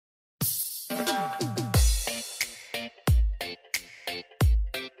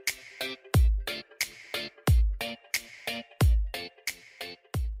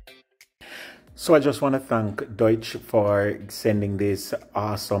So I just want to thank Deutsch for sending this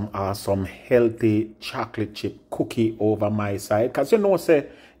awesome, healthy chocolate chip cookie over my side. Because you know, say,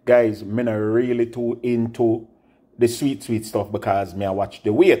 guys, me not really too into the sweet stuff because me I watch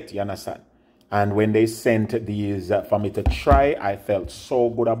the weight, you understand? And when they sent these for me to try, I felt so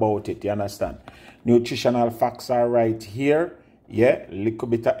good about it, you understand? Nutritional facts are right here. Yeah, little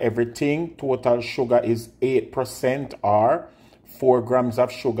bit of everything. Total sugar is 8% or 4 grams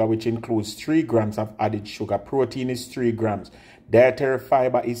of sugar, which includes 3 grams of added sugar. Protein is 3 grams. Dietary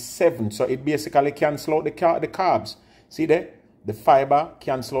fiber is 7. So it basically cancels out the carbs. See there? The fiber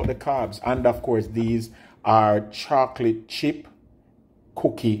cancels out the carbs. And of course, these are chocolate chip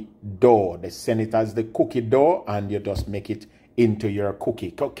cookie dough. They send it as the cookie dough and you just make it into your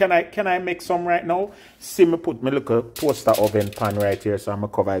cookie. Can I make some right now? See me put my little toaster oven pan right here, so I'm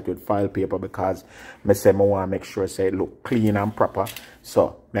gonna cover it with foil paper because I say I want to make sure say it look clean and proper.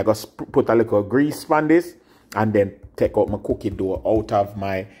 So I'm gonna put a little grease on this and then take out my cookie dough out of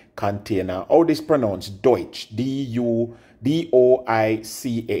my container. How this pronounced? Deutsch. D-O-I-C-H.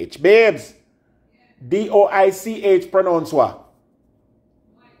 Babes, D-O-I-C-H pronounce what?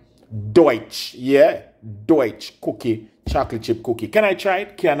 Deutsch. Yeah, Deutsch cookie. Chocolate chip cookie. Can I try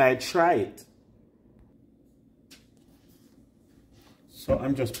it? Can I try it? So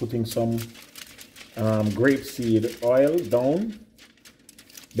I'm just putting some grapeseed oil down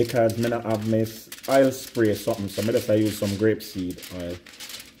because I don't have my oil spray or something. So I just use some grapeseed oil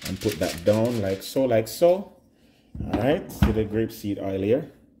and put that down like so, like so. All right. See the grapeseed oil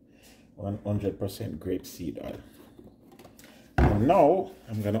here. 100% grapeseed oil. And now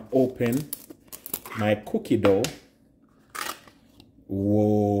I'm gonna open my cookie dough.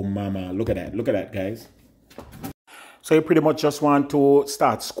 Whoa, mama, look at that, guys. So you pretty much just want to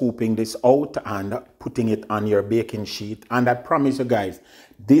start scooping this out and putting it on your baking sheet. And I promise you guys,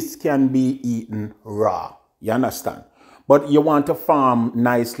 this can be eaten raw. You understand? But you want to form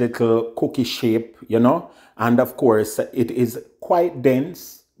nice little cookie shape, you know? And of course, it is quite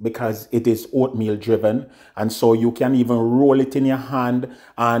dense because it is oatmeal driven. And so you can even roll it in your hand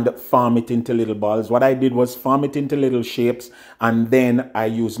and form it into little balls. What I did was form it into little shapes. And then I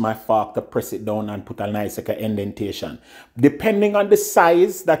use my fork to press it down and put a nice like, indentation. Depending on the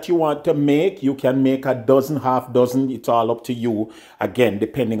size that you want to make, you can make a dozen, half dozen. It's all up to you. Again,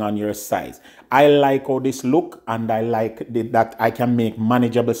 depending on your size. I like how this look and I like that I can make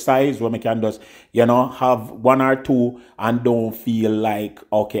manageable size where I can just, you know, have 1 or 2 and don't feel like,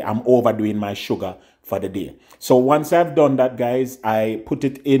 okay, I'm overdoing my sugar for the day. So once I've done that, guys, I put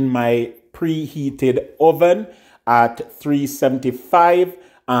it in my preheated oven at 375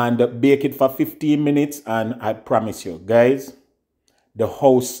 and bake it for 15 minutes. And I promise you, guys, the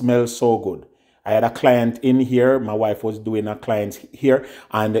house smells so good. I had a client in here. My wife was doing a client here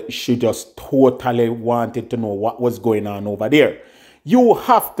and she just totally wanted to know what was going on over there. You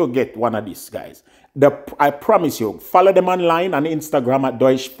have to get one of these, guys. I promise you, follow them online on Instagram at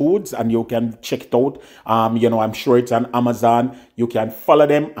DOICH Foods and you can check it out. You know, I'm sure it's on Amazon. You can follow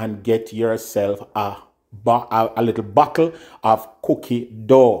them and get yourself a little bottle of cookie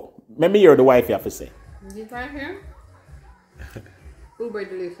dough. Let me hear the wife have to say. Did you try here? Uber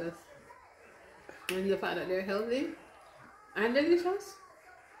delicious. And the fact that they're healthy and delicious,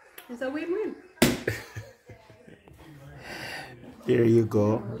 it's a win-win. There you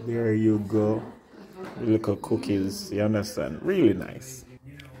go. There you go. Little cookies, you understand? Really nice.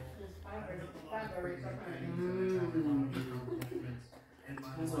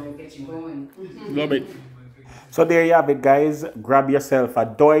 Love it. So there you have it, guys. Grab yourself a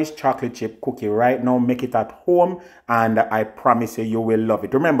DOICH chocolate chip cookie right now. Make it at home and I promise you, you will love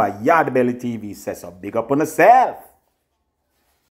it. Remember, Yardie TV says so. Big up on yourself.